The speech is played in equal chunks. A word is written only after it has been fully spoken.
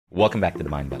Welcome back to the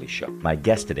Mind Valley Show. My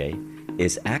guest today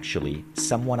is actually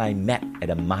someone I met at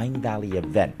a Mind Valley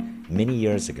event many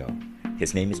years ago.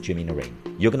 His name is Jimmy Narain.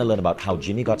 You're going to learn about how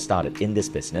Jimmy got started in this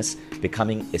business,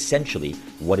 becoming essentially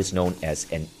what is known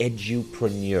as an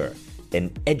edupreneur,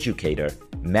 an educator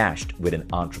mashed with an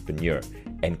entrepreneur,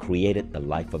 and created the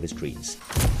life of his dreams.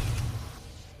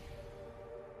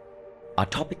 Our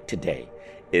topic today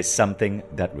is something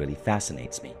that really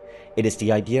fascinates me. It is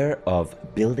the idea of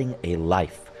building a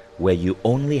life where you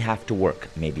only have to work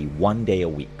maybe one day a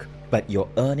week, but you're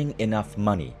earning enough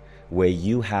money where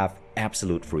you have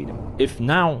absolute freedom. If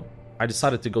now I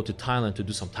decided to go to Thailand to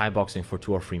do some Thai boxing for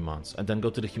 2 or 3 months and then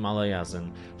go to the Himalayas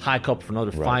and hike up for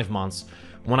another 5 months,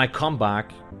 when I come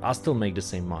back, I'll still make the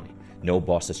same money. No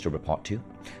bosses to report to,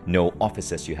 no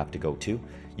offices you have to go to.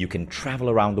 You can travel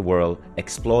around the world,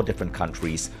 explore different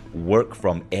countries, work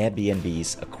from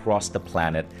Airbnbs across the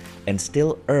planet, and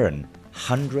still earn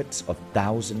hundreds of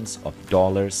thousands of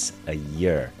dollars a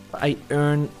year. I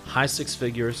earn high 6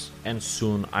 figures, and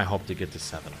soon I hope to get to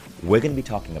 7. We're going to be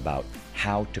talking about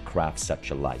how to craft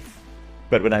such a life.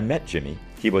 But when I met Jimmy,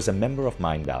 he was a member of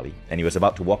Mind Valley, and he was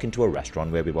about to walk into a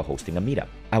restaurant where we were hosting a meetup.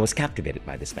 I was captivated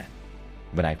by this man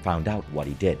when I found out what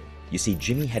he did. You see,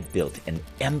 Jimmy had built an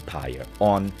empire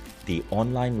on the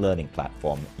online learning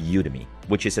platform Udemy,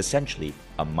 which is essentially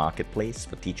a marketplace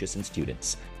for teachers and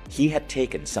students. He had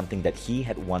taken something that he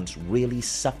had once really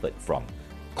suffered from,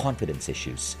 confidence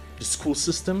issues. The school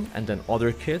system and then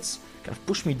other kids kind of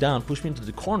pushed me down, pushed me into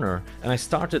the corner, and I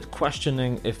started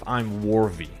questioning if I'm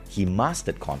worthy. He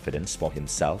mastered confidence for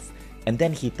himself, and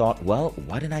then he thought, well,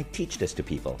 why don't I teach this to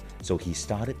people? So he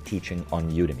started teaching on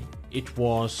Udemy. It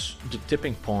was the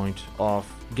tipping point of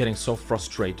getting so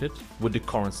frustrated with the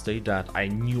current state that I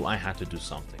knew I had to do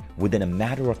something. Within a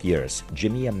matter of years,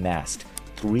 Jimmy amassed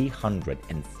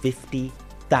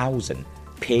 350,000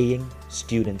 paying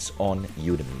students on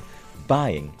Udemy,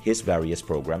 buying his various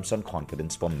programs on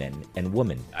confidence for men and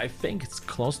women. I think it's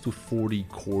close to 40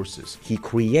 courses. He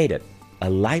created a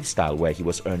lifestyle where he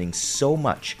was earning so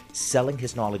much selling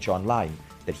his knowledge online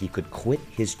that he could quit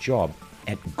his job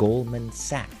at Goldman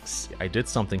Sachs. I did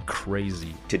something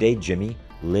crazy. Today, Jimmy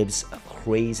lives a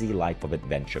crazy life of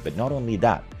adventure, but not only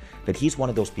that, but he's one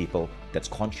of those people that's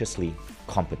consciously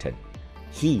competent.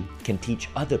 He can teach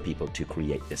other people to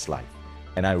create this life.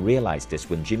 And I realized this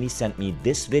when Jimmy sent me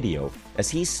this video as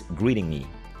he's greeting me.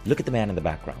 Look at the man in the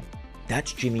background.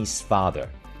 That's Jimmy's father,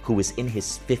 who is in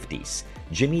his 50s.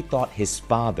 Jimmy taught his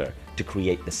father to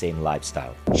create the same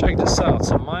lifestyle. Check this out.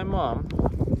 So my mom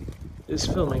is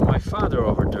filming my father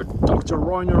over there, Dr.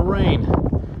 Roy Narain.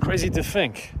 Crazy to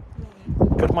think.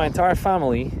 Got my entire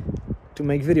family to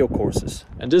make video courses.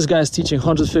 And this guy's teaching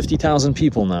 150,000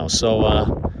 people now,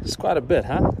 so it's quite a bit,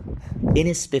 huh? In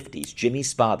his 50s,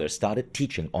 Jimmy's father started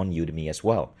teaching on Udemy as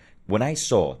well. When I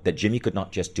saw that Jimmy could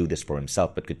not just do this for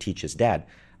himself, but could teach his dad,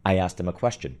 I asked him a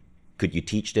question. Could you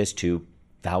teach this to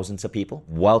thousands of people?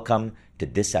 Welcome to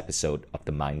this episode of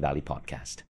the Mind Valley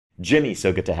Podcast. Jimmy,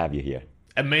 so good to have you here.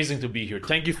 Amazing to be here.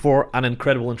 Thank you for an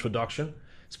incredible introduction.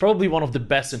 It's probably one of the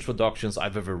best introductions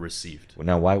I've ever received. Well,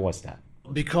 now, why was that?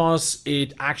 Because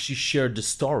it actually shared the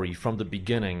story from the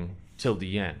beginning till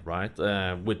the end, right?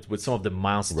 With some of the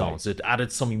milestones. Right. It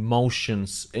added some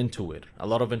emotions into it. A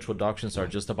lot of introductions are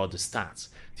just about the stats.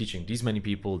 Teaching these many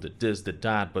people did this, did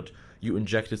that, but you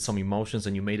injected some emotions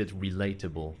and you made it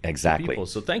relatable exactly. to people.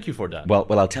 So thank you for that.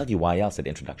 Well, I'll tell you why else that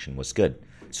introduction was good.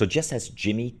 So just as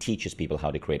Jimmy teaches people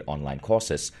how to create online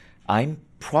courses, I'm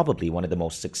probably one of the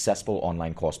most successful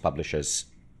online course publishers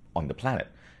on the planet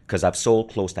because I've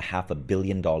sold close to $500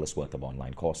 million worth of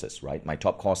online courses, right? My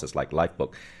top courses like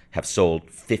Lifebook have sold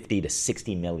 50 to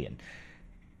 60 million.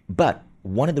 But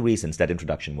one of the reasons that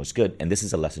introduction was good, and this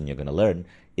is a lesson you're going to learn,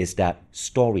 is that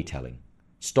storytelling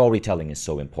is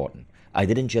so important. I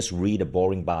didn't just read a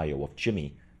boring bio of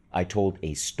Jimmy. I told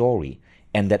a story.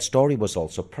 And that story was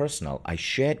also personal. I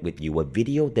shared with you a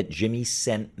video that Jimmy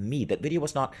sent me. That video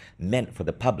was not meant for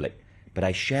the public, but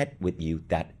I shared with you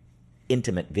that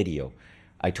intimate video.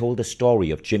 I told the story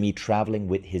of Jimmy traveling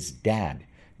with his dad.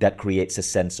 That creates a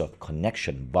sense of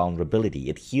connection, vulnerability.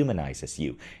 It humanizes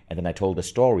you. And then I told the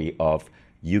story of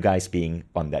you guys being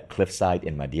on that cliffside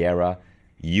in Madeira,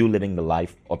 you living the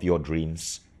life of your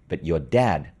dreams, but your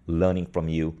dad learning from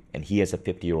you, and he as a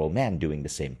 50-year-old man doing the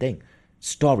same thing.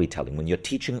 Storytelling. When you're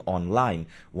teaching online,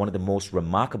 one of the most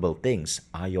remarkable things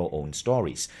are your own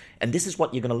stories. And this is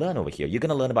what you're going to learn over here. You're going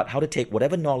to learn about how to take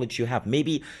whatever knowledge you have.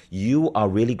 Maybe you are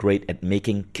really great at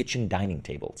making kitchen dining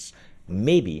tables.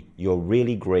 Maybe you're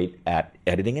really great at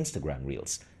editing Instagram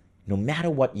reels. No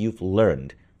matter what you've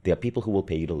learned, there are people who will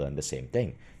pay you to learn the same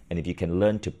thing. And if you can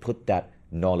learn to put that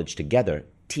knowledge together,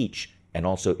 teach and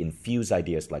also infuse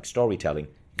ideas like storytelling,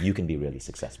 you can be really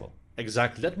successful.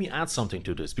 Exactly. Let me add something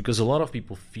to this, because a lot of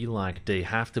people feel like they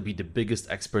have to be the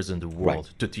biggest experts in the world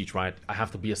to teach, right? I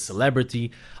have to be a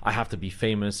celebrity, I have to be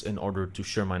famous in order to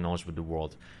share my knowledge with the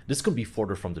world. This could be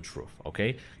further from the truth,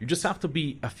 okay? You just have to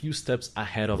be a few steps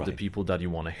ahead of the people that you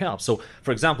want to help. So,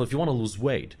 for example, if you want to lose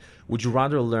weight, would you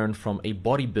rather learn from a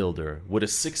bodybuilder with a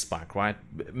six-pack, right?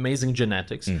 Amazing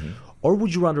genetics, or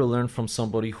would you rather learn from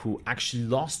somebody who actually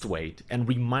lost weight and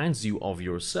reminds you of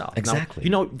yourself? Exactly.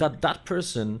 Now, you know that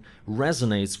person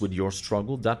resonates with your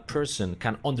struggle. That person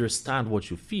can understand what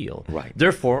you feel. Right.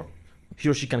 Therefore, he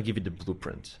or she can give you the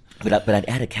blueprint. But I'd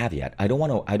add a caveat. I don't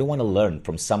want to learn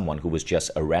from someone who was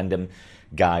just a random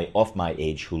guy of my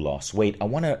age who lost weight.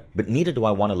 But neither do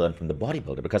I want to learn from the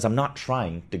bodybuilder, because I'm not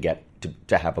trying to get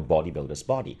to have a bodybuilder's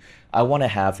body. I want to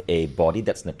have a body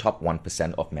that's in the top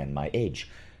 1% of men my age.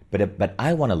 But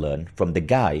I want to learn from the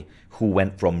guy who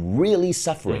went from really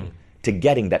suffering to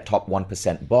getting that top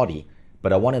 1% body.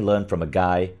 But I want to learn from a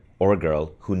guy or a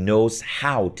girl who knows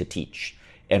how to teach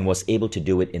and was able to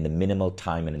do it in the minimal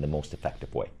time and in the most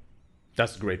effective way.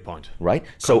 That's a great point. Right?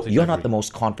 So you're not the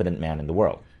most confident man in the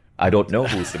world. I don't know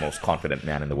who's the most confident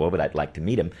man in the world, but I'd like to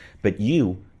meet him. But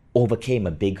you overcame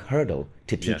a big hurdle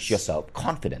to teach yourself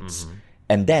confidence.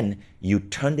 And then you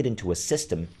turned it into a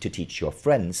system to teach your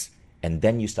friends, and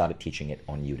then you started teaching it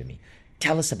on Udemy.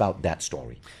 Tell us about that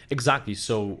story. Exactly.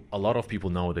 So a lot of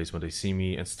people nowadays, when they see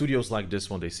me in studios like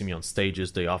this, when they see me on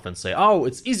stages, they often say, oh,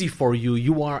 it's easy for you.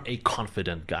 You are a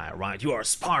confident guy, right? You are a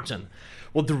Spartan.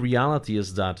 Well, the reality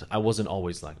is that I wasn't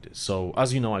always like this. So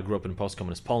as you know, I grew up in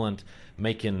post-communist Poland,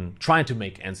 trying to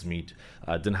make ends meet.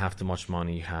 Didn't have too much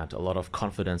money, had a lot of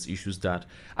confidence issues that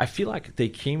I feel like they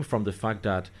came from the fact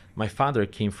that my father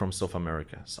came from South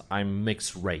America. So I'm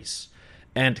mixed race.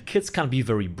 And kids can be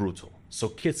very brutal. So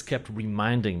kids kept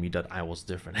reminding me that I was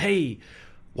different. Hey,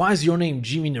 why is your name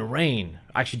Jimmy Narain?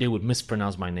 Actually, they would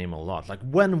mispronounce my name a lot. Like,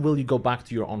 when will you go back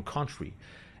to your own country?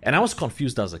 And I was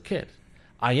confused as a kid.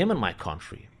 I am in my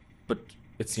country, but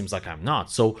it seems like I'm not.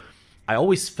 So I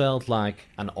always felt like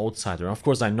an outsider. Of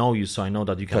course, I know you, so I know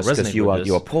that you can resonate with this.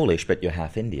 You're Polish, but you're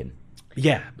half Indian.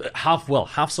 Yeah, half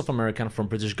South American from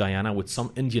British Guyana with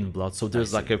some Indian blood. So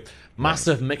there's like a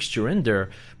massive mixture in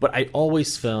there. But I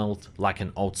always felt like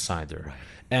an outsider. Right.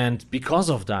 And because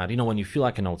of that, you know, when you feel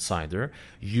like an outsider,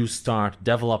 you start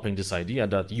developing this idea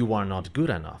that you are not good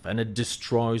enough, and it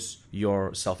destroys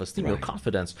your self-esteem, your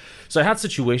confidence. So I had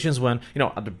situations when, you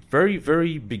know, at the very,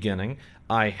 very beginning,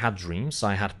 I had dreams,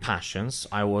 I had passions.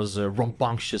 I was a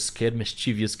rambunctious kid,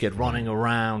 mischievous kid, running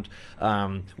around,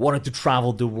 wanted to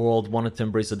travel the world, wanted to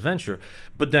embrace adventure.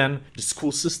 But then the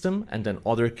school system and then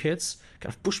other kids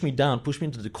kind of pushed me down, pushed me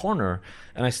into the corner,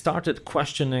 and I started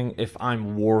questioning if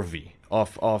I'm worthy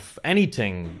of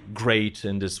anything great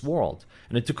in this world.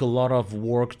 And it took a lot of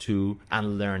work to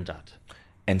unlearn that.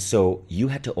 And so you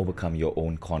had to overcome your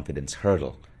own confidence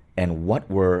hurdle. And what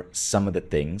were some of the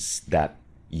things that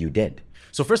you did?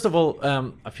 So first of all,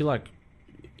 I feel like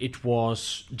it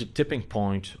was the tipping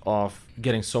point of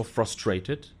getting so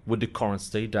frustrated with the current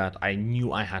state that I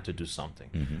knew I had to do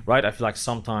something, right? I feel like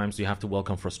sometimes you have to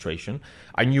welcome frustration.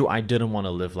 I knew I didn't want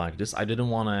to live like this. I didn't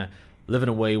want to live in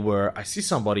a way where I see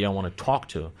somebody I want to talk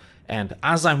to, and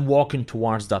as I'm walking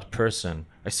towards that person,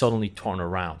 I suddenly turn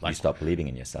around. Like, you stop believing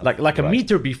in yourself. Like a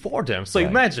meter before them. So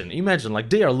imagine, like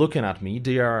they are looking at me,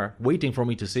 they are waiting for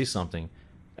me to say something,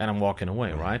 and I'm walking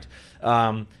away, right?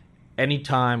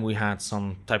 Anytime we had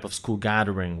some type of school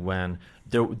gathering when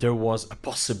there was a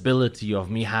possibility of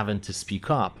me having to speak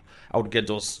up, I would get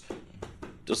those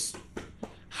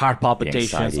heart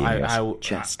palpitations.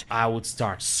 I would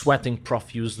start sweating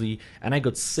profusely, and I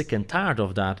got sick and tired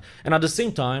of that. And at the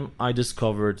same time, I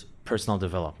discovered personal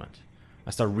development. I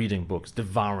started reading books,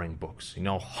 devouring books, you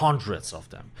know, hundreds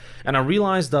of them. And I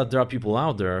realized that there are people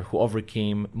out there who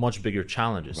overcame much bigger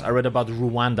challenges. Right. I read about the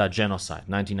Rwanda genocide,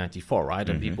 1994, right?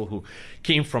 And people who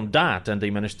came from that and they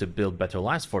managed to build better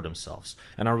lives for themselves.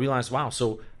 And I realized, wow,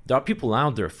 so there are people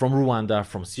out there from Rwanda,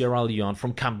 from Sierra Leone,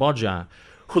 from Cambodia,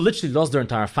 who literally lost their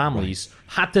entire families,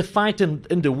 had to fight in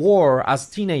the war as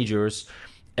teenagers,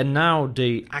 and now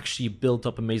they actually built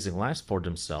up amazing lives for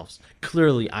themselves.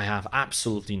 Clearly, I have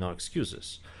absolutely no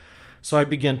excuses. So I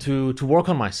began to work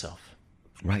on myself.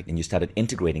 Right, and you started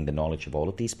integrating the knowledge of all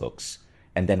of these books.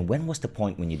 And then when was the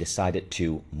point when you decided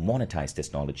to monetize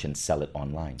this knowledge and sell it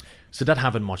online? So that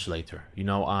happened much later. You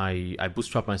know, I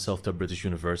bootstrapped myself to a British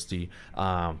university.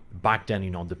 Back then, you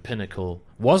know, the pinnacle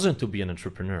wasn't to be an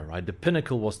entrepreneur, right? The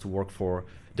pinnacle was to work for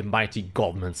the mighty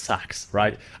Goldman Sachs,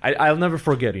 right? I'll never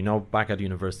forget, you know, back at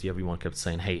university, everyone kept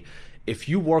saying, hey, if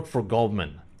you work for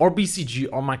Goldman or BCG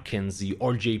or McKinsey or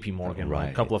JP Morgan, right?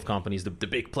 Right. A couple of companies, the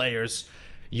big players,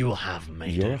 you will have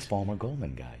made You're a it. former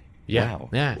Goldman guy. Yeah, Wow.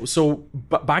 yeah. So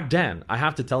back then, I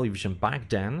have to tell you, Vishen, back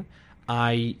then,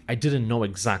 I didn't know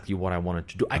exactly what I wanted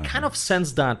to do. I kind of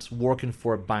sensed that working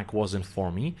for a bank wasn't for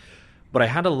me, but I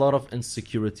had a lot of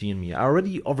insecurity in me. I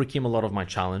already overcame a lot of my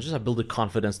challenges. I built the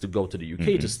confidence to go to the UK,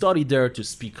 to study there, to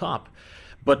speak up.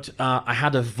 But I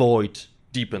had a void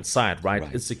deep inside, right?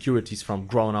 Insecurities from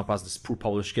growing up as this poor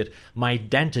Polish kid. My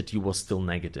identity was still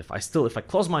negative. If I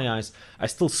close my eyes, I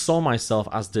still saw myself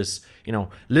as this,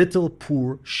 little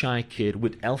poor shy kid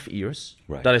with elf ears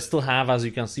that I still have, as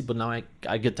you can see. But now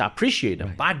I get to appreciate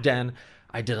them. Back then,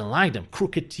 I didn't like them.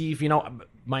 Crooked teeth,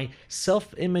 my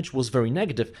self-image was very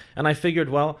negative. And I figured,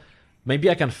 well, maybe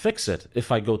I can fix it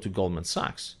if I go to Goldman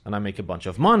Sachs and I make a bunch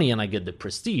of money and I get the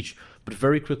prestige. But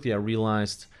very quickly I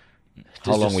realized...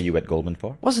 How long were you at Goldman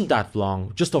for? Wasn't that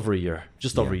long, just over a year.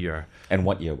 Over a year. And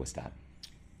what year was that?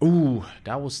 Ooh,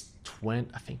 that was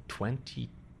 2012.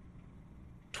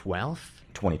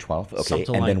 2012. Okay.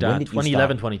 Something and like then that. when did you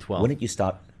 2011, start, 2012. When did you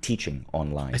start teaching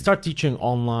online? I started teaching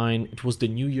online. It was the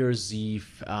New Year's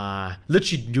Eve,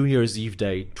 literally New Year's Eve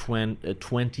day,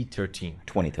 2013.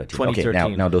 2013.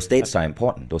 Okay, now those dates are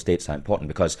important. Those dates are important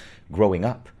because growing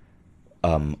up,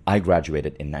 I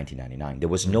graduated in 1999. There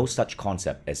was no such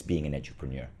concept as being an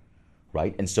entrepreneur,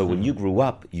 right? And so when you grew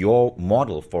up, your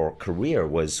model for career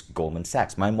was Goldman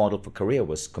Sachs. My model for career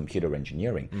was computer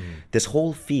engineering. This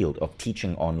whole field of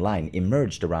teaching online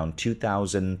emerged around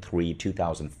 2003,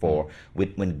 2004.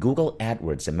 When Google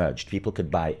AdWords emerged, people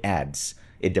could buy ads.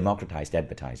 It democratized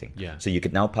advertising. Yeah. So you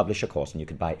could now publish a course and you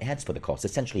could buy ads for the course.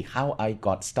 Essentially, how I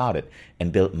got started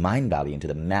and built Mindvalley into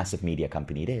the massive media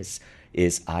company it is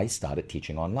I started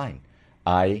teaching online.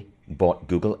 I bought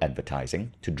Google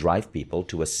advertising to drive people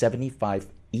to a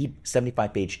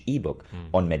 75-page ebook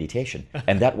on meditation.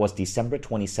 And that was December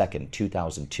 22nd,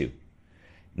 2002.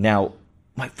 Now,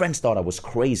 my friends thought I was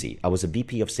crazy. I was a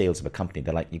VP of sales of a company.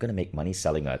 They're like, you're going to make money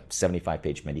selling a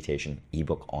 75-page meditation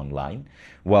ebook online?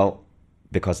 Well,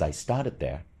 because I started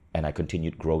there and I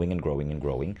continued growing and growing and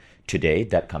growing, today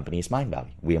that company is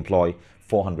Mindvalley. We employ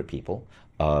 400 people,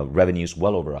 revenues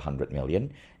well over 100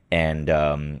 million, and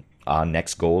our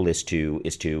next goal is to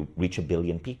reach 1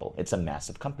 billion people. It's a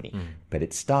massive company, but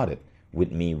it started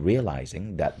with me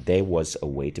realizing that there was a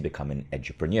way to become an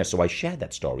entrepreneur. So I share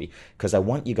that story because I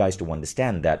want you guys to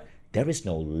understand that there is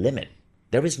no limit.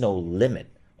 There is no limit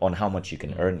on how much you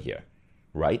can earn here,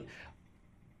 right?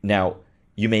 Now,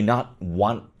 you may not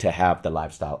want to have the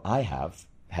lifestyle I have,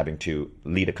 having to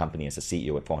lead a company as a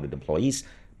CEO with 400 employees,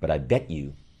 but I bet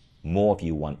you more of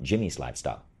you want Jimmy's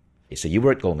lifestyle. So you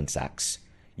were at Goldman Sachs,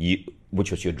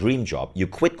 which was your dream job. You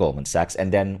quit Goldman Sachs,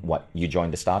 and then what? You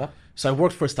joined a startup? So I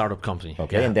worked for a startup company.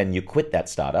 Okay, and then you quit that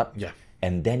startup. Yeah.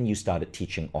 And then you started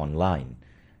teaching online.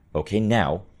 Okay,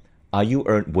 now,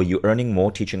 were you earning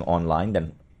more teaching online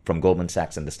than from Goldman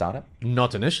Sachs and the startup?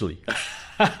 Not initially.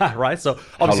 Right? So how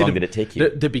obviously long did it take you?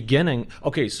 The beginning.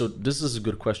 Okay, so this is a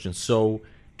good question. So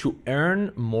to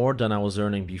earn more than I was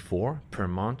earning before per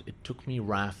month, it took me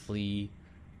roughly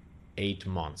 8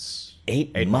 months.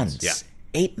 8 months? Yeah.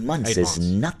 8 months is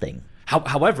nothing.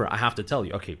 However, I have to tell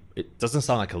you, okay, it doesn't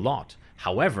sound like a lot.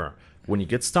 However, when you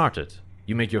get started,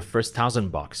 you make your first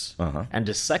 $1,000, and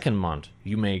the second month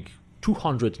you make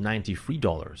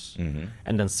 $293,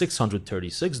 and then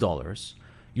 $636.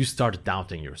 You start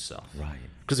doubting yourself, right?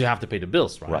 Because you have to pay the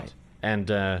bills, right? And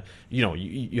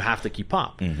you have to keep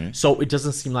up. So it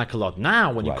doesn't seem like a lot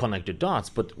now when you connect the dots,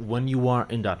 but when you are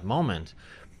in that moment,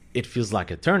 it feels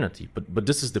like eternity. But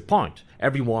this is the point.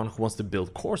 Everyone who wants to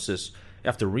build courses, you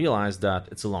have to realize that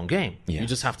it's a long game. Yeah. You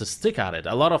just have to stick at it.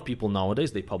 A lot of people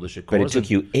nowadays, they publish a course. But it took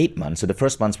you 8 months. So the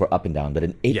first months were up and down, but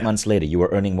in 8 months later, you were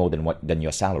earning more than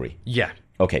your salary. Yeah.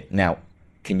 Okay. Now,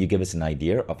 can you give us an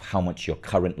idea of how much you're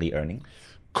currently earning?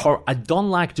 I don't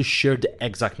like to share the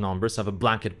exact numbers. I have a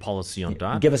blanket policy on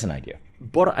that. Give us an idea.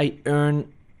 But I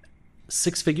earn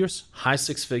 6 figures, high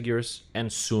 6 figures,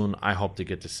 and soon I hope to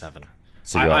get to 7.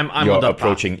 So you're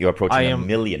approaching a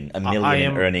million in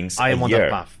earnings a year. I am on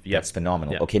that path. Yeah. That's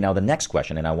phenomenal. Yeah. Okay, now the next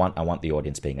question, and I want the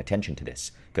audience paying attention to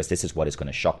this because this is what is going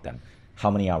to shock them. How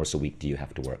many hours a week do you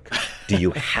have to work? Do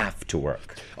you have to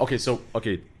work? Okay,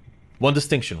 one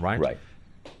distinction, right? Right.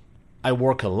 I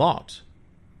work a lot.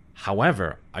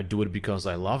 However, I do it because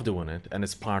I love doing it, and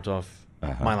it's part of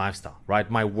my lifestyle, right?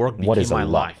 My work became what is my a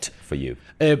lot for you?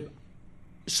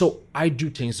 So I do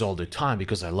things all the time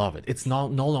because I love it. It's no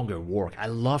longer work. I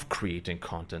love creating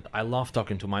content. I love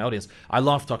talking to my audience. I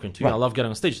love talking to you. I love getting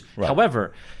on stage. Right.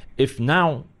 However, if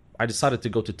now I decided to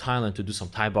go to Thailand to do some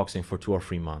Thai boxing for 2 or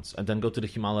 3 months, and then go to the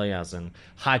Himalayas and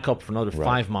hike up for another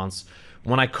 5 months.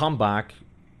 When I come back,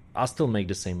 I'll still make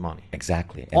the same money.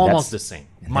 Exactly. And Almost the same.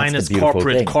 Minus the beautiful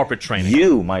thing. corporate training.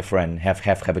 You, my friend,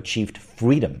 have achieved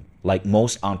freedom like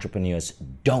most entrepreneurs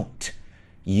don't.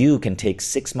 You can take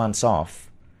 6 months off.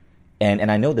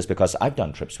 And I know this because I've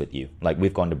done trips with you. Like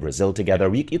we've gone to Brazil together.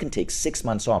 You can take 6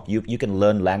 months off. You can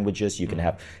learn languages.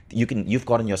 You've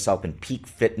gotten yourself in peak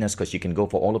fitness because you can go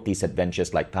for all of these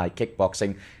adventures like Thai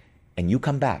kickboxing, and you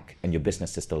come back and your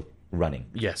business is still running.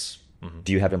 Yes. Mm-hmm.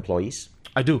 Do you have employees?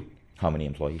 I do. How many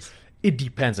employees? It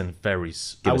depends and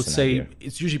varies. I would say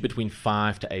it's usually between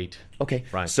 5 to 8. Okay.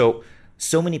 Right.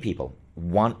 So many people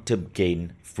want to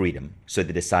gain freedom, so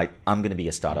they decide, I'm going to be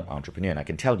a startup entrepreneur. And I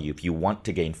can tell you, if you want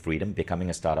to gain freedom, becoming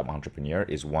a startup entrepreneur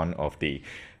is one of the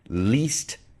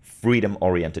least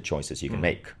freedom-oriented choices you can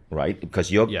make, right?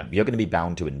 Because you're going to be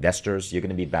bound to investors, you're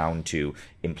going to be bound to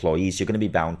employees, you're going to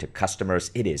be bound to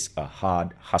customers. It is a hard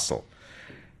hustle.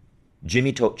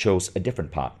 Jimmy chose a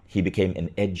different path. He became an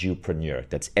edupreneur.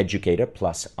 That's educator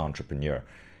plus entrepreneur.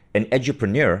 An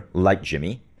edupreneur, like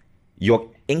Jimmy, your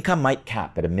income might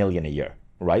cap at $1 million a year,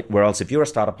 right? Whereas if you're a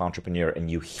startup entrepreneur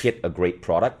and you hit a great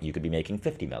product, you could be making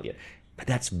 50 million. But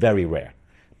that's very rare.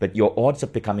 But your odds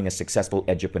of becoming a successful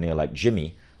edupreneur like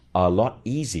Jimmy are a lot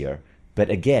easier. But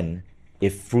again,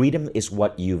 if freedom is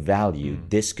what you value,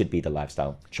 this could be the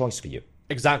lifestyle choice for you.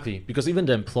 Exactly, because even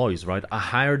the employees, right? I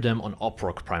hire them on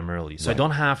Upwork primarily, so Right.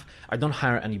 I don't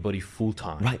hire anybody full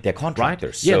time. Right, they're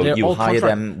contractors. Right? So they're you all hire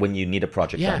them when you need a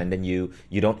project Yeah. done, and then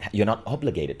you're not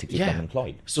obligated to keep them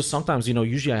employed. So sometimes,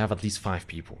 usually I have at least 5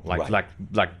 people,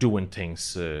 like doing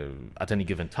things at any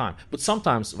given time. But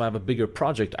sometimes if I have a bigger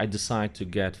project, I decide to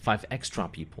get 5 extra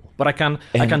people. But I can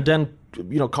then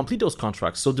complete those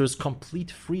contracts. So there's complete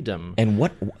freedom. And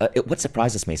what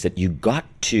surprises me is that you got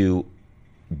to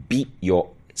beat your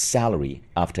salary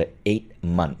after 8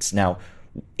 months. Now,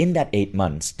 in that 8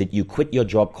 months, did you quit your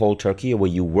job cold turkey, or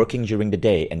were you working during the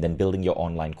day and then building your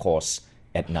online course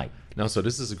at night? No, so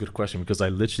this is a good question, because I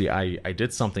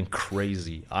did something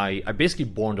crazy. I basically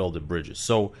burned all the bridges.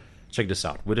 So check this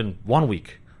out. Within 1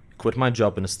 week, quit my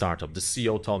job in a startup. The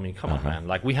CEO told me, come on, man,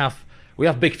 like we have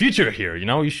big future here.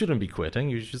 You shouldn't be quitting.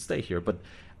 You should stay here. But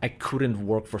I couldn't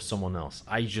work for someone else.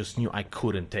 I just knew I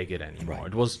couldn't take it anymore. Right.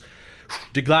 It was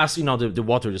the glass, the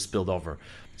water just spilled over.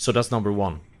 So that's number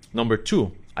 1. Number 2,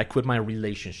 I quit my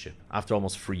relationship after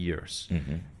almost 3 years.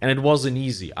 Mm-hmm. And it wasn't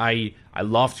easy. I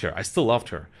loved her. I still loved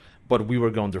her. But we were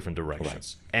going different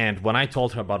directions. Right. And when I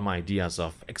told her about my ideas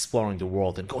of exploring the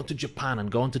world and going to Japan and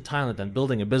going to Thailand and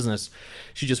building a business,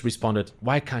 she just responded,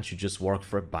 why can't you just work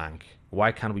for a bank?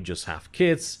 Why can't we just have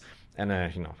kids and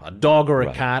a dog or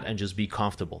a cat and just be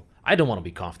comfortable? I don't want to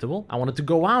be comfortable. I wanted to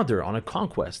go out there on a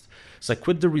conquest. So I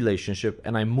quit the relationship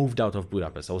and I moved out of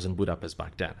Budapest. I was in Budapest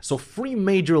back then. So 3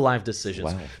 major life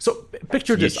decisions. Wow. So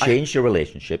picture this. You changed your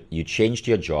relationship, you changed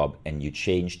your job, and you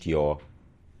changed your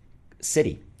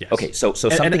city. Yes. Okay, so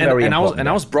something very important.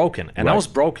 I was broken. And Right. I was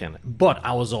broken. But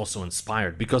I was also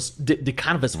inspired because the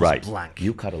canvas was blank.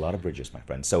 You cut a lot of bridges, my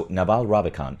friend. So Naval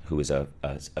Ravikant, who is a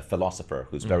philosopher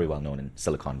who's very well known in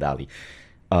Silicon Valley,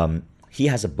 he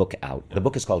has a book out. The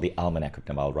book is called The Almanac of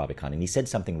Naval Ravikant, and he said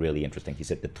something really interesting. He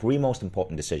said the 3 most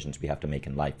important decisions we have to make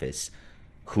in life is,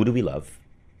 who do we love,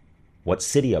 what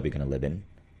city are we going to live in,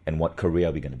 and what career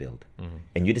are we going to build? Mm-hmm.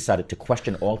 And you decided to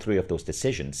question all 3 of those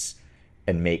decisions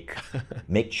and make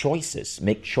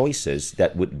choices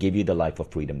that would give you the life of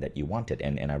freedom that you wanted.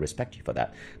 And I respect you for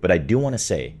that. But I do want to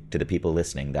say to the people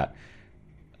listening that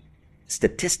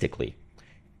statistically,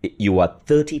 you are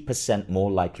 30% more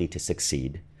likely to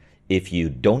succeed if you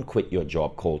don't quit your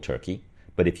job cold turkey,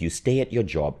 but if you stay at your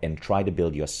job and try to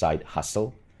build your side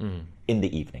hustle in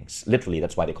the evenings. Literally,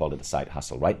 that's why they called it a side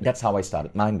hustle, right? That's how I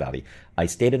started Mindvalley. I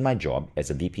stayed in my job as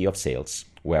a VP of sales,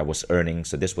 where I was earning,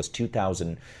 so this was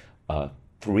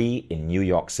 2003 in New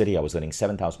York City. I was earning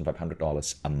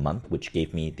 $7,500 a month, which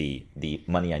gave me the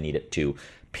money I needed to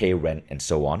pay rent and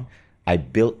so on. I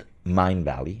built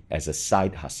Mindvalley as a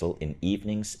side hustle in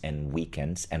evenings and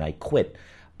weekends, and I quit.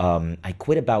 I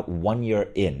quit about 1 year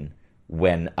in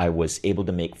when I was able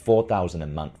to make $4,000 a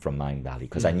month from Mindvalley,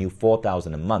 because I knew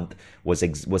 $4,000 a month was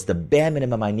the bare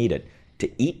minimum I needed to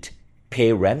eat,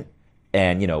 pay rent,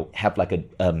 and have like a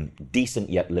decent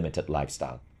yet limited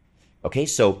lifestyle. Okay,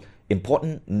 so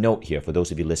important note here for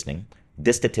those of you listening.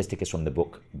 This statistic is from the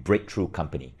book Breakthrough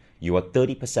Company. You are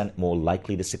 30% more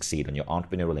likely to succeed on your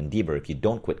entrepreneurial endeavor if you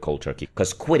don't quit cold turkey,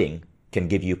 because quitting can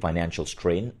give you financial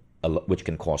strain which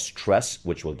can cause stress,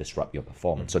 which will disrupt your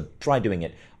performance. So try doing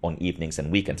it on evenings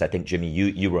and weekends. I think, Jimmy,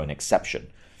 you were an exception.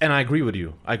 And I agree with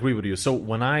you. So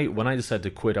when I decided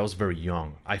to quit, I was very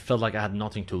young. I felt like I had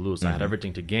nothing to lose. I had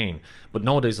everything to gain. But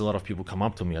nowadays, a lot of people come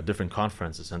up to me at different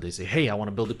conferences and they say, hey, I want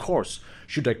to build a course.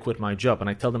 Should I quit my job? And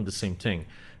I tell them the same thing.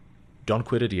 Don't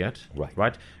quit it yet,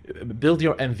 right? Build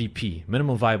your MVP,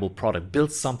 minimum viable product.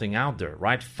 Build something out there,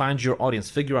 right? Find your audience.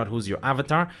 Figure out who's your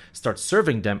avatar. Start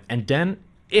serving them. And then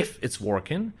if it's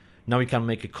working, now you can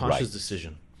make a conscious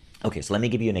decision. Okay, so let me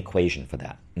give you an equation for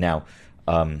that. Now,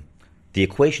 the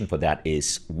equation for that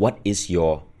is, what is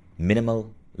your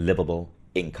minimal livable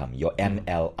income, your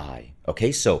MLI?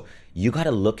 Okay, so you got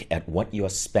to look at what you're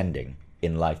spending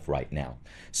in life right now.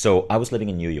 So I was living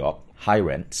in New York, high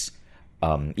rents.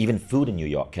 Even food in New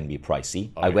York can be pricey.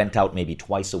 I went out maybe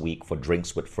twice a week for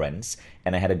drinks with friends.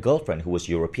 And I had a girlfriend who was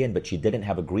European, but she didn't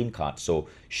have a green card, so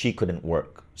she couldn't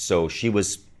work. So she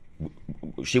was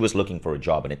looking for a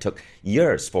job, and it took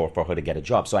years for her to get a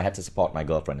job. So I had to support my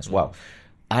girlfriend as well.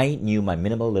 I knew my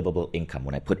minimal livable income.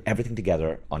 When I put everything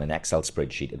together on an Excel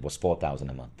spreadsheet, it was $4,000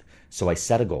 a month. So I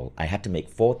set a goal. I had to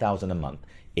make $4,000 a month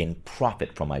in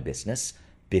profit from my business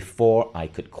before I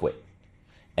could quit.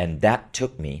 And that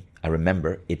took me, I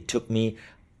remember, it took me,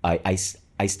 I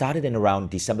started in around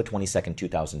December 22nd,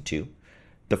 2002.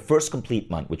 The first complete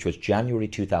month, which was January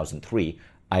 2003,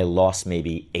 I lost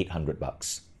maybe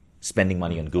 $800 spending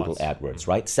money on Google AdWords,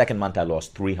 right? Second month, I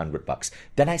lost $300.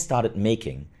 Then I started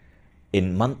making,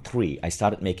 in month 3, I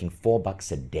started making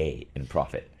 $4 a day in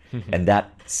profit. And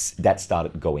that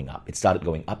started going up. It started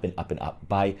going up and up and up.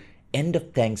 By end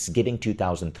of Thanksgiving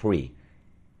 2003,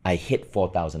 I hit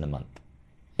 $4,000 a month.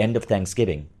 End of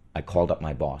Thanksgiving, I called up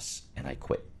my boss and I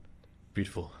quit.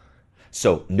 Beautiful.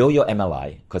 So know your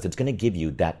MLI, because it's going to give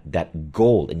you that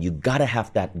goal, and you got to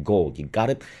have that goal. You got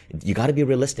to be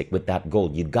realistic with that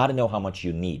goal. You got to know how much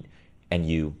you need, and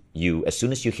you as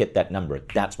soon as you hit that number,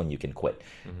 that's when you can quit.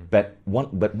 But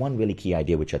one really key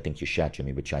idea, which I think you shared,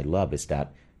 Jimmy, which I love, is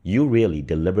that you really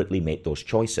deliberately made those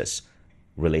choices: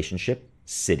 relationship,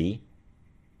 city,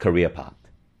 career path.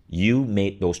 You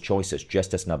made those choices,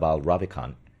 just as Naval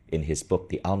Ravikant, in his book,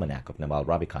 The Almanac of Naval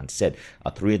Ravikant, said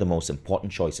are 3 of the most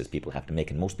important choices people have to make,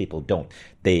 and most people don't.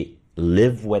 They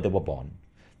live where they were born.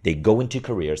 They go into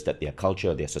careers that their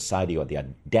culture, their society, or their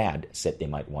dad said they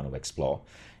might want to explore,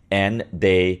 and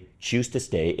they choose to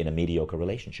stay in a mediocre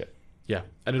relationship. Yeah,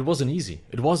 and it wasn't easy.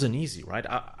 It wasn't easy, right?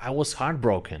 I was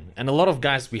heartbroken. And a lot of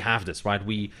guys, we have this, right?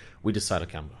 We decide,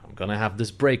 okay, I'm going to have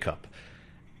this breakup.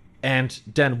 And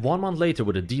then 1 month later,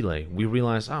 with a delay, we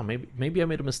realize, maybe I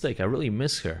made a mistake. I really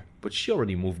miss her, but she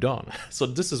already moved on. So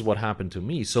this is what happened to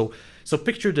me. So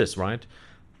picture this, right?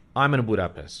 I'm in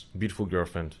Budapest, beautiful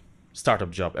girlfriend, startup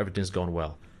job, everything's going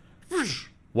well.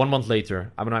 1 month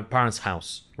later, I'm in my parents'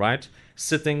 house, right?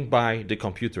 Sitting by the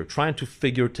computer, trying to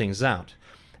figure things out.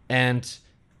 And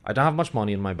I don't have much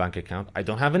money in my bank account. I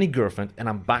don't have any girlfriend, and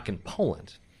I'm back in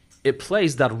Poland. A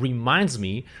place that reminds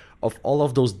me of all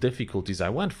of those difficulties I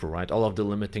went through, right? All of the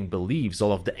limiting beliefs,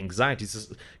 all of the anxieties.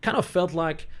 It kind of felt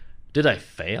like, did I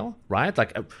fail, right?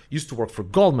 Like, I used to work for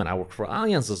Goldman. I worked for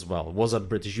Allianz as well. Was at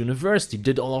British University,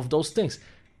 did all of those things.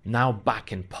 Now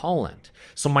back in Poland.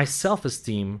 So my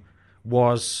self-esteem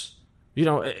was,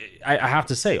 I have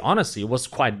to say, honestly, it was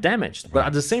quite damaged. But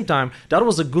at the same time, that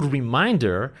was a good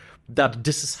reminder that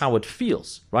this is how it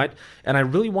feels, right? And I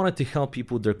really wanted to help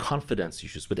people with their confidence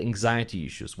issues, with anxiety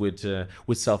issues, with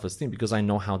self-esteem, because I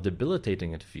know how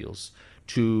debilitating it feels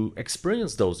to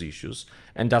experience those issues.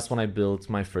 And that's when I built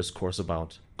my first course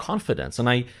about confidence. And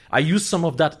I used some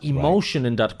of that emotion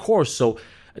in that course. So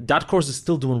that course is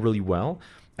still doing really well.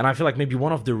 And I feel like maybe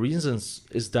one of the reasons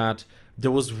is that there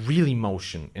was real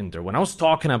emotion in there. When I was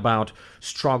talking about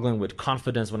struggling with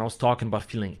confidence, when I was talking about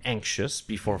feeling anxious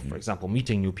before, for example,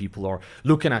 meeting new people or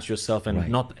looking at yourself and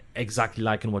not exactly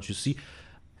liking what you see,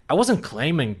 I wasn't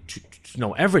claiming to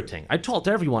know everything. I told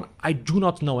everyone, I do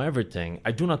not know everything.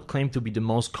 I do not claim to be the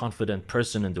most confident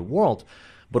person in the world.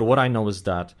 But what I know is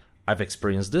that I've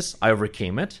experienced this, I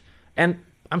overcame it, and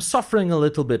I'm suffering a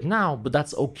little bit now, but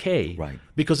that's okay. Right.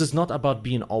 Because it's not about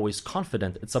being always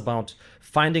confident. It's about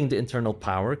finding the internal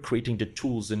power, creating the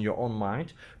tools in your own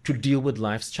mind to deal with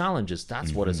life's challenges.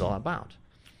 That's what it's all about.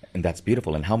 And that's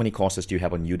beautiful. And how many courses do you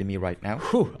have on Udemy right now?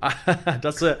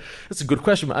 That's a good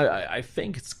question. I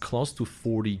think it's close to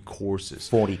 40 courses.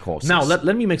 40 courses. Now,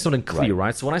 let me make something clear,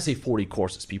 right? So when I say 40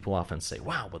 courses, people often say,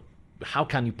 wow, but how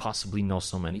can you possibly know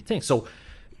so many things? So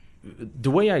the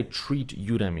way I treat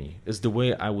Udemy is the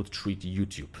way I would treat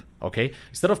YouTube, okay?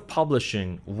 Instead of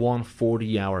publishing one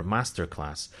 40-hour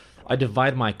masterclass, I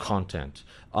divide my content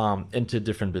into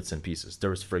different bits and pieces.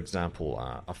 There is, for example,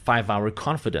 a 5-hour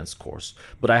confidence course,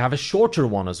 but I have a shorter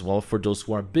one as well for those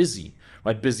who are busy,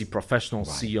 right? Busy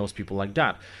professionals, CEOs, people like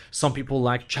that. Some people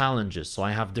like challenges, so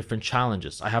I have different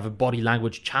challenges. I have a body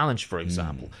language challenge, for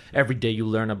example. Every day you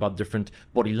learn about different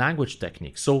body language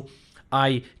techniques. So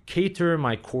I cater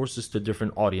my courses to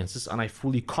different audiences and I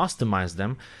fully customize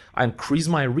them. I increase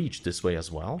my reach this way as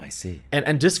well. I see.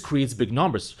 And this creates big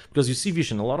numbers because you see,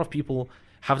 Vishen, a lot of people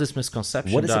have this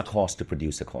misconception What does that it cost to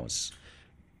produce a course?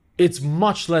 it's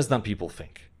much less than people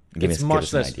think. Give It's us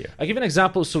much an less. idea. I give an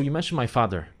example. So you mentioned my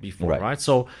father before, Right. right?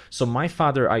 So my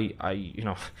father, I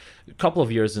a couple of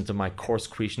years into my course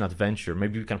creation adventure,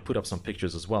 maybe we can put up some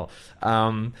pictures as well.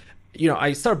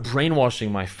 I started brainwashing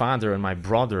my father and my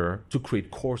brother to create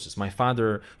courses. My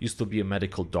father used to be a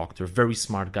medical doctor, very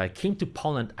smart guy, came to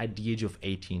Poland at the age of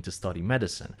 18 to study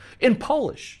medicine in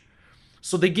Polish.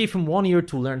 So they gave him 1 year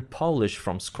to learn Polish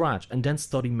from scratch and then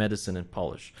study medicine in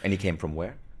Polish. And he came from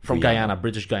where? From Guyana,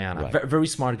 British Guyana. Right. Very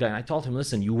smart guy. And I told him,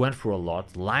 listen, you went through a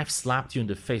lot. Life slapped you in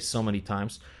the face so many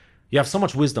times. You have so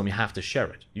much wisdom, you have to share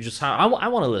it. You just have, I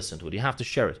want to listen to it. You have to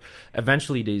share it.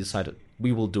 Eventually, they decided,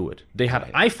 we will do it. They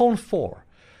had iPhone 4.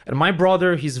 And my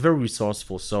brother, he's very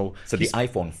resourceful. So the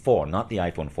iPhone 4, not the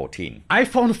iPhone 14.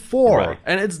 iPhone 4. Right.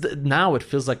 And now it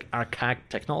feels like archaic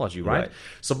technology, right?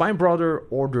 So my brother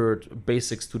ordered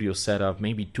basic studio setup,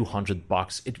 maybe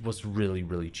 $200. It was really,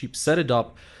 really cheap. Set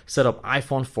up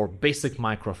iPhone 4, basic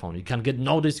microphone. You can get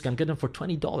notice, you can get them for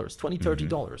 $20,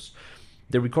 $30.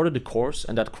 They recorded the course,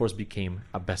 and that course became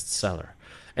a bestseller.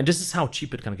 And this is how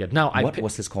cheap it can get. Now, What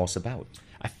was this course about?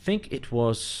 I think it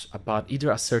was about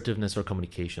either assertiveness or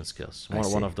communication skills.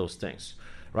 One of those things,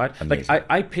 right? Amazing. Like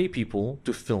I pay people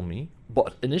to film me,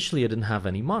 but initially I didn't have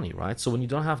any money, right? So when you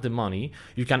don't have the money,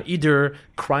 you can either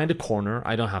cry in the corner,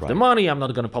 I don't have the money, I'm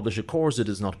not going to publish a course, it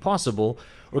is not possible,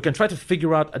 or you can try to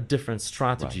figure out a different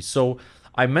strategy. So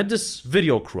I met this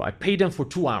video crew. I paid them for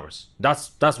 2 hours.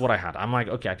 That's what I had. I'm like,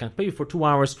 okay, I can pay you for 2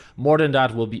 hours. More than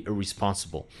that will be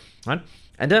irresponsible, right?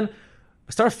 And then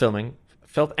I started filming.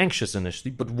 Felt anxious initially,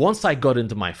 but once I got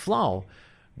into my flow,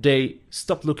 they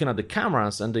stopped looking at the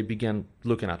cameras and they began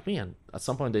looking at me. And at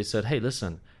some point they said, hey,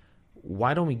 listen,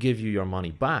 why don't we give you your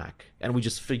money back and we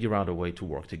just figure out a way to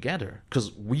work together?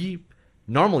 Because we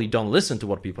normally don't listen to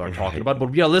what people are talking about,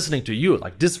 but we are listening to you.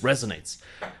 Like, this resonates.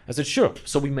 I said, sure.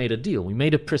 So we made a deal. We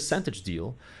made a percentage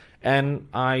deal. And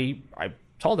I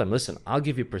told them, listen, I'll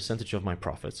give you a percentage of my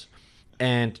profits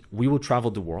and we will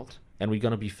travel the world. And we're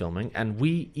going to be filming, and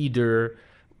we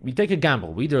take a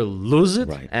gamble. We either lose it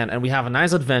and we have a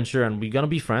nice adventure and we're going to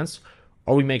be friends,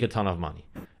 or we make a ton of money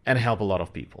and help a lot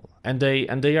of people. And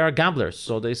they are gamblers.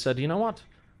 So they said, you know what?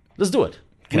 Let's do it.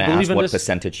 Can I ask what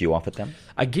percentage you offered them?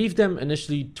 I gave them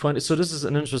initially 20. So this is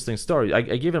an interesting story. I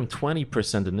gave them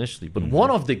 20% initially, but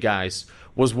one of the guys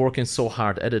was working so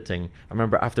hard editing. I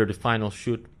remember after the final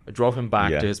shoot, I drove him back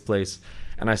to his place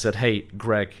and I said, hey,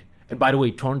 Greg, and by the way,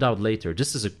 it turned out later,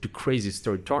 this is a crazy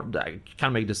story, I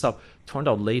can't make this up, turned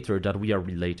out later that we are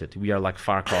related. We are like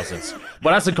far cousins.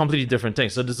 But that's a completely different thing.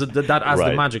 So that adds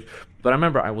the magic. But I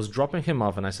remember I was dropping him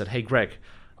off and I said, hey, Greg,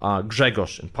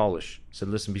 Grzegorz in Polish. I said,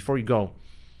 listen, before you go,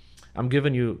 I'm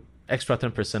giving you extra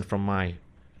 10% from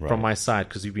my side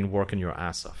because you've been working your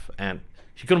ass off. And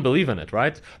he couldn't believe in it,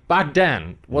 right? Back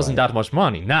then, it wasn't that much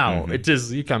money. Now, it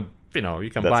is, you can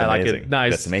buy like a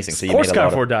nice That's amazing. So sports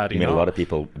car for that. You made a lot of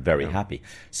people very happy.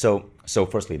 So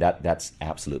firstly, that's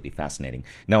absolutely fascinating.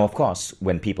 Now, of course,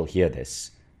 when people hear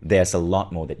this, there's a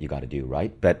lot more that you got to do,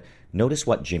 right? But notice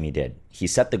what Jimmy did. He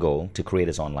set the goal to create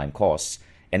his online course,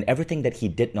 and everything that he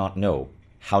did not know,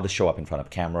 how to show up in front of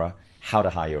camera, how to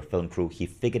hire a film crew, he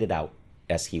figured it out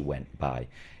as he went by.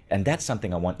 And that's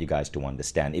something I want you guys to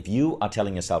understand. If you are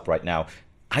telling yourself right now,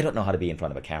 I don't know how to be in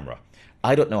front of a camera,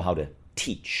 I don't know how to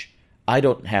teach, I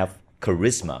don't have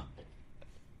charisma,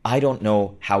 I don't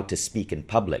know how to speak in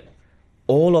public.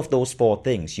 All of those 4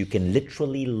 things you can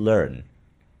literally learn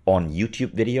on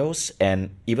YouTube videos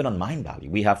and even on Mindvalley.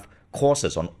 We have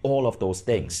courses on all of those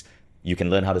things. You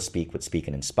can learn how to speak with Speak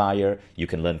and Inspire. You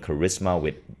can learn charisma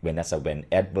with Vanessa Wen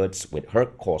Edwards with her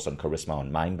course on charisma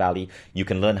on Mindvalley. You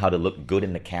can learn how to look good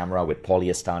in the camera with Paulie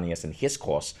Estanias and his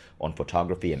course on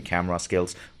photography and camera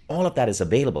skills. All of that is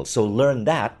available. So learn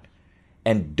that.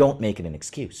 And don't make it an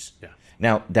excuse. Yeah.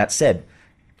 Now, that said,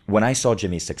 when I saw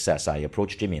Jimmy's success, I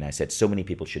approached Jimmy and I said, so many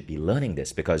people should be learning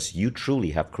this because you truly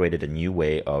have created a new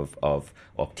way of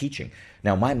teaching.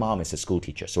 Now, my mom is a school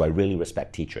teacher, so I really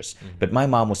respect teachers. But my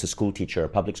mom was a school teacher, a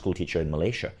public school teacher in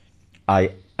Malaysia.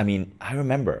 I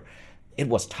remember it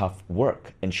was tough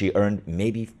work, and she earned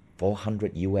maybe $400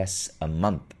 US a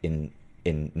month in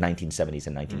in 1970s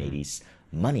and 1980s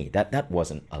money. That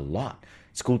wasn't a lot.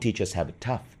 School teachers have it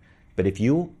tough. But if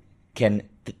you can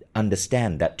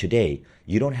understand that today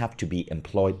you don't have to be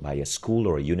employed by a school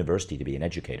or a university to be an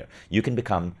educator. You can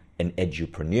become an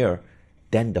edupreneur,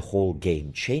 then the whole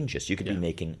game changes. You could be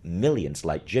making millions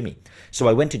like Jimmy. So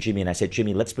I went to Jimmy and I said,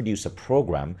 Jimmy, let's produce a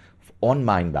program on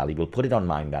Mindvalley. We'll put it on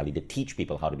Mindvalley to teach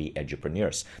people how to be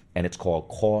edupreneurs. And it's called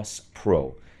Course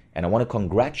Pro. And I want to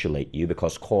congratulate you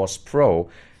because Course Pro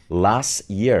last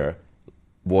year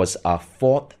was our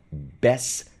 4th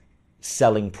best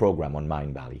selling program on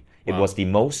Mindvalley. It was the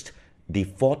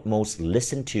 4th most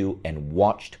listened to and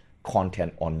watched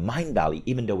content on Mindvalley,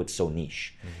 even though it's so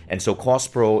niche. And so Course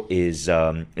Pro is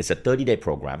it's a 30-day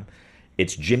program.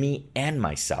 It's Jimmy and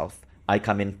myself. I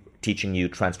come in teaching you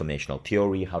transformational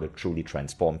theory, how to truly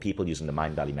transform people using the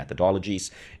Mindvalley methodologies.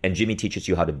 And Jimmy teaches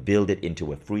you how to build it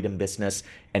into a freedom business.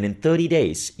 And in 30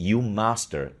 days, you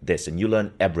master this and you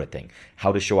learn everything.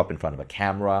 How to show up in front of a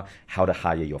camera, how to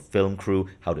hire your film crew,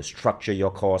 how to structure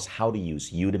your course, how to use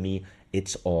Udemy.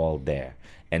 It's all there.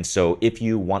 And so if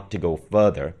you want to go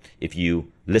further, if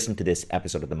you listen to this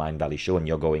episode of the Mindvalley Show and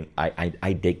you're going,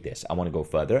 I dig this, I want to go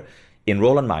further,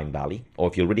 enroll on Mindvalley, or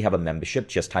if you already have a membership,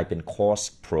 just type in Course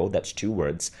Pro, that's 2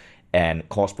 words, and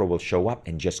Course Pro will show up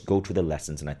and just go through the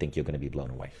lessons, and I think you're going to be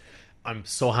blown away. I'm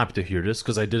so happy to hear this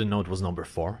because I didn't know it was number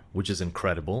 4, which is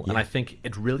incredible. And I think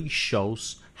it really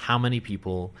shows how many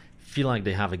people feel like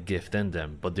they have a gift in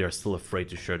them, but they're still afraid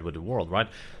to share it with the world, right?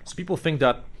 So people think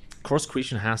that course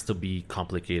creation has to be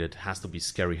complicated, has to be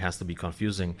scary, has to be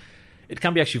confusing. It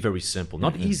can be actually very simple.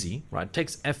 Not easy, right? It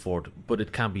takes effort, but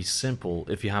it can be simple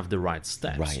if you have the right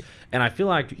steps. Right. And I feel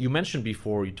like you mentioned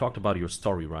before, you talked about your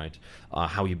story, right?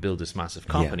 How you build this massive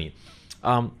company.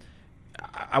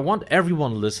 I want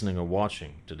everyone listening or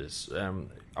watching to this,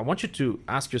 I want you to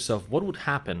ask yourself, what would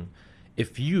happen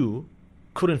if you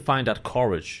couldn't find that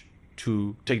courage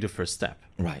to take the first step?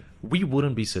 Right. We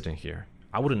wouldn't be sitting here.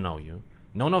 I wouldn't know you.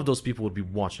 None of those people would be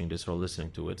watching this or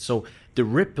listening to it. So the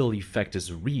ripple effect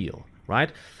is real, right?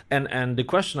 And the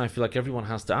question I feel like everyone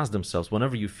has to ask themselves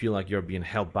whenever you feel like you're being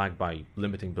held back by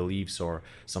limiting beliefs or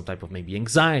some type of maybe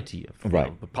anxiety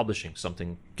of publishing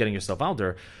something, getting yourself out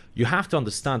there, you have to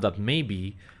understand that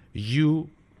maybe you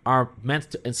are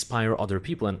meant to inspire other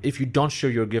people. And if you don't share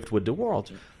your gift with the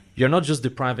world, you're not just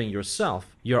depriving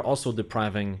yourself, you're also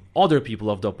depriving other people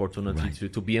of the opportunity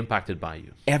to be impacted by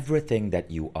you. Everything that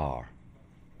you are,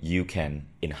 you can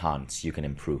enhance, you can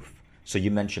improve. So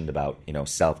you mentioned about,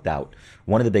 self-doubt.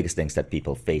 One of the biggest things that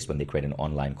people face when they create an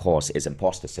online course is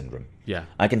imposter syndrome. Yeah.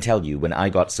 I can tell you, when I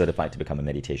got certified to become a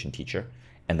meditation teacher,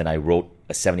 and then I wrote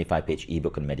a 75-page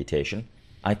ebook on meditation,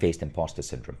 I faced imposter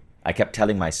syndrome. I kept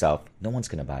telling myself, no one's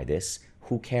going to buy this.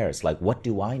 Who cares? Like, what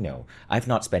do I know? I've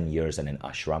not spent years in an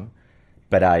ashram,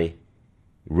 but I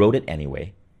wrote it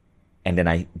anyway. And then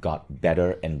I got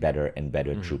better and better and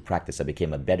better through practice. I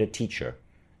became a better teacher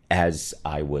as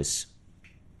I was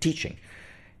teaching.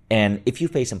 And if you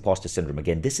face imposter syndrome,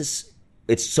 again,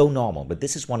 it's so normal, but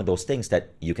this is one of those things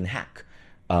that you can hack.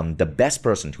 The best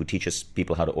person who teaches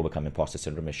people how to overcome imposter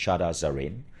syndrome is Shada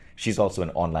Zareen. She's also an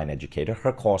online educator.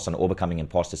 Her course on overcoming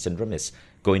imposter syndrome is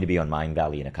going to be on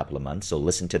Mindvalley in a couple of months. So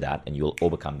listen to that and you'll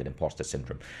overcome that imposter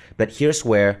syndrome. But here's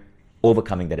where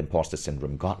overcoming that imposter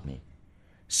syndrome got me.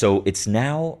 So it's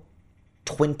now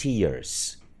 20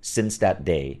 years since that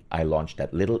day I launched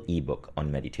that little ebook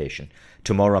on meditation.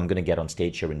 Tomorrow I'm going to get on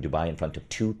stage here in Dubai in front of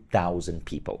 2,000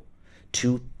 people.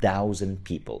 2,000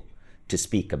 people to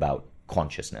speak about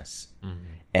consciousness.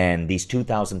 And these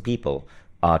 2,000 people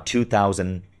are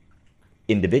 2,000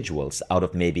 individuals out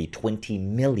of maybe 20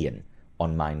 million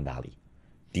on Mindvalley.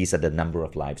 These are the number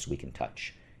of lives we can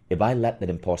touch. If I let that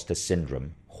imposter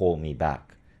syndrome hold me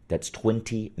back, that's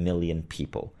 20 million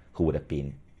people who would have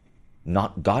been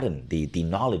not gotten the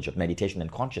knowledge of meditation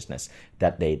and consciousness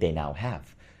that they now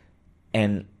have.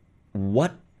 And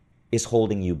what is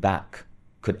holding you back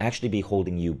could actually be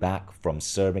holding you back from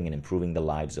serving and improving the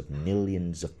lives of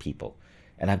millions of people.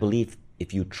 And I believe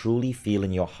if you truly feel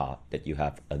in your heart that you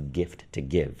have a gift to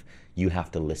give, you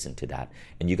have to listen to that.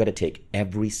 And you got to take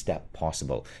every step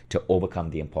possible to overcome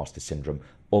the imposter syndrome,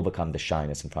 overcome the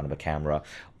shyness in front of a camera,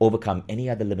 overcome any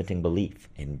other limiting belief,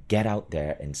 and get out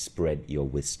there and spread your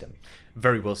wisdom.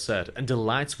 Very well said. And the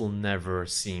lights will never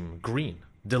seem green.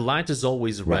 The light is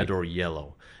always red or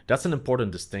yellow. That's an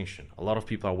important distinction. A lot of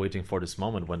people are waiting for this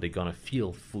moment when they're going to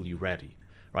feel fully ready,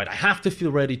 right? I have to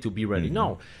feel ready to be ready.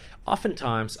 No,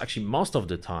 oftentimes, actually most of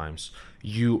the times,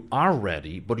 you are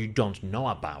ready, but you don't know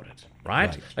about it,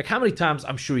 right? Like how many times,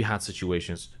 I'm sure you had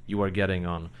situations you were getting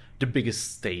on the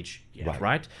biggest stage yet,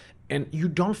 right? and you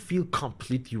don't feel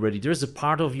completely ready. There's a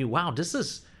part of you, wow, this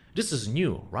is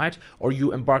new, right? Or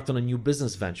you embarked on a new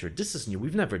business venture. This is new.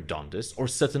 We've never done this. Or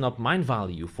setting up Mind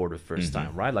Value for the first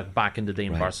time, right? Like back in the day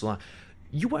in Barcelona.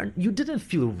 You didn't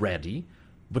feel ready,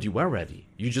 but you were ready.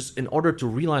 You just, in order to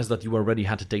realize that you were ready,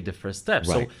 had to take the first step.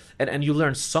 Right. So, and you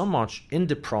learn so much in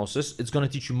the process. It's going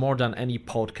to teach you more than any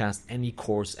podcast, any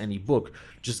course, any book.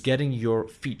 Just getting your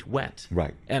feet wet,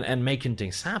 Right. and making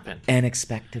things happen. And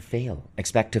expect to fail.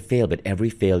 Expect to fail, but every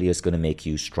failure is going to make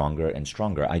you stronger and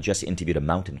stronger. I just interviewed a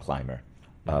mountain climber,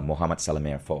 Mohammed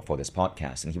Salamer, for this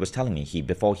podcast, and he was telling me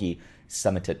before he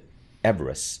summited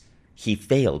Everest, he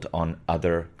failed on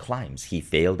other climbs. He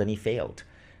failed and he failed.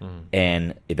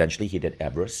 And eventually he did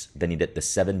Everest. Then he did the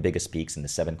 7 biggest peaks in the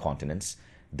 7 continents.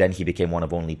 Then he became one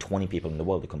of only 20 people in the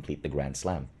world to complete the Grand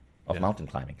Slam of mountain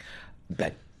climbing.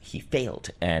 But he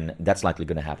failed. And that's likely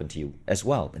going to happen to you as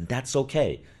well. And that's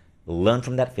okay. Learn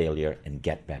from that failure and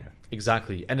get better.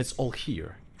 Exactly. And it's all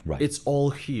here. Right. It's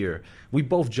all here. We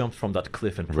both jumped from that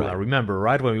cliff in Pula. Right. Remember,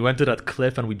 right? When we went to that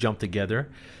cliff and we jumped together,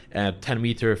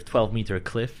 10-meter, 12-meter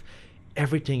cliff.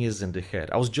 Everything is in the head.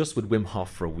 I was just with Wim Hof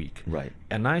for a week. Right.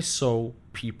 And I saw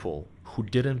people who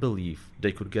didn't believe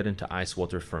they could get into ice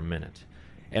water for a minute.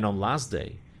 And on last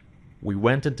day, we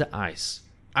went into ice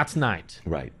at night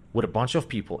Right. with a bunch of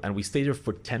people, and we stayed there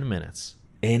for 10 minutes.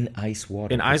 In ice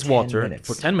water. In for ice 10 water minutes.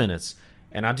 for 10 minutes.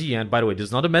 And at the end, by the way, this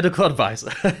is not a medical advice.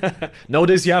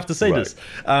 Notice you have to say Right. this.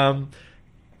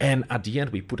 And at the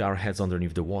end, we put our heads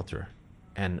underneath the water,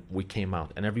 and we came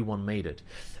out, and everyone made it.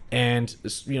 And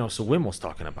so Wim was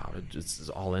talking about it. It's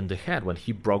all in the head. When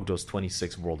he broke those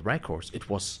 26 world records, it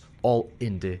was all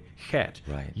in the head.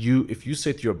 Right. If you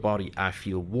say to your body, "I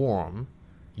feel warm,"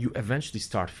 you eventually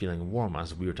start feeling warm,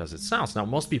 as weird as it sounds. Now,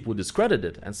 most people discredit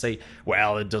it and say,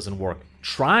 "Well, it doesn't work."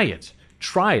 Try it.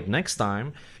 Try it next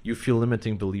time you feel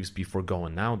limiting beliefs before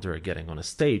going out there, getting on a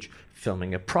stage,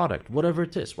 filming a product, whatever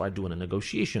it is, right? Doing a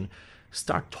negotiation.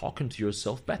 Start talking to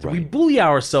yourself better. Right. We bully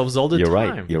ourselves all the You're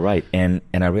time. right. You're right. And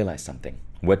I realized something.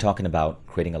 We're talking about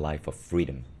creating a life of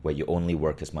freedom where you only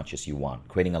work as much as you want,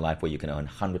 creating a life where you can earn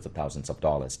hundreds of thousands of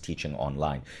dollars teaching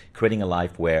online, creating a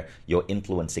life where you're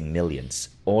influencing millions.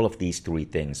 All of these 3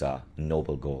 things are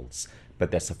noble goals.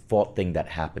 But there's a 4th thing that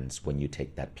happens when you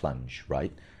take that plunge,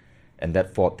 right? And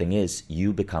that 4th thing is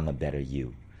you become a better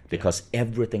you. Because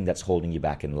everything that's holding you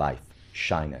back in life,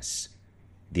 shyness,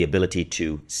 the ability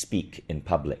to speak in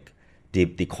public,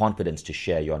 the confidence to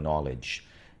share your knowledge,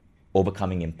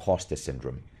 overcoming imposter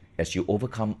syndrome. As you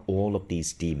overcome all of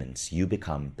these demons, you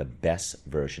become the best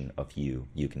version of you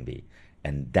can be.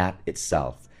 And that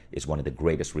itself is one of the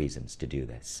greatest reasons to do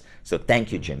this. So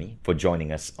thank you, Jimmy, for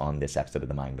joining us on this episode of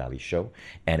the Mind Valley Show.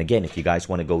 And again, if you guys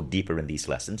want to go deeper in these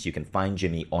lessons, you can find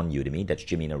Jimmy on Udemy. That's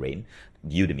Jimmy Narain.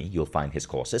 Udemy, you'll find his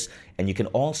courses. And you can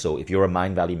also, if you're a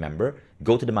Mind Valley member,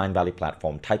 go to the Mind Valley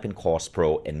platform, type in Course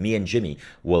Pro, and me and Jimmy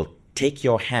will take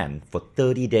your hand for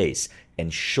 30 days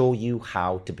and show you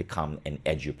how to become an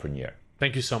edupreneur.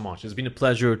 Thank you so much. It's been a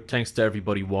pleasure. Thanks to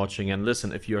everybody watching. And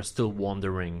listen, if you're still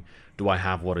wondering, do I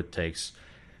have what it takes?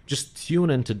 Just tune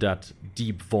into that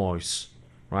deep voice,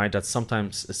 right? That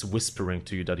sometimes is whispering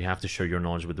to you that you have to share your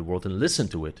knowledge with the world, and listen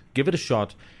to it. Give it a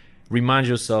shot. Remind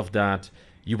yourself that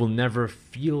you will never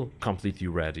feel completely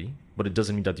ready, but it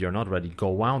doesn't mean that you're not ready.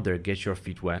 Go out there, get your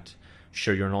feet wet,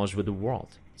 share your knowledge with the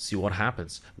world. See what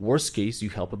happens. Worst case, you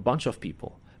help a bunch of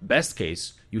people. Best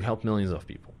case, you help millions of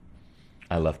people.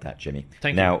 I love that, Jimmy.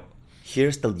 Thank you. you. Now,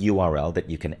 here's the URL that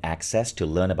you can access to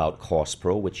learn about Course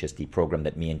Pro, which is the program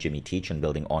that me and Jimmy teach in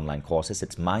building online courses.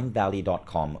 It's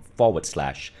mindvalley.com/course,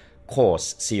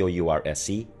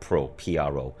 COURSE, pro,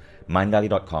 PRO.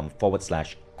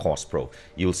 mindvalley.com/Course Pro.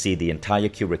 You'll see the entire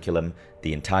curriculum,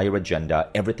 the entire agenda,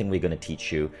 everything we're going to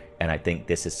teach you. And I think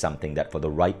this is something that for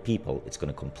the right people, it's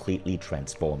going to completely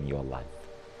transform your life.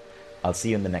 I'll see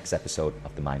you in the next episode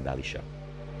of The Mind Valley Show.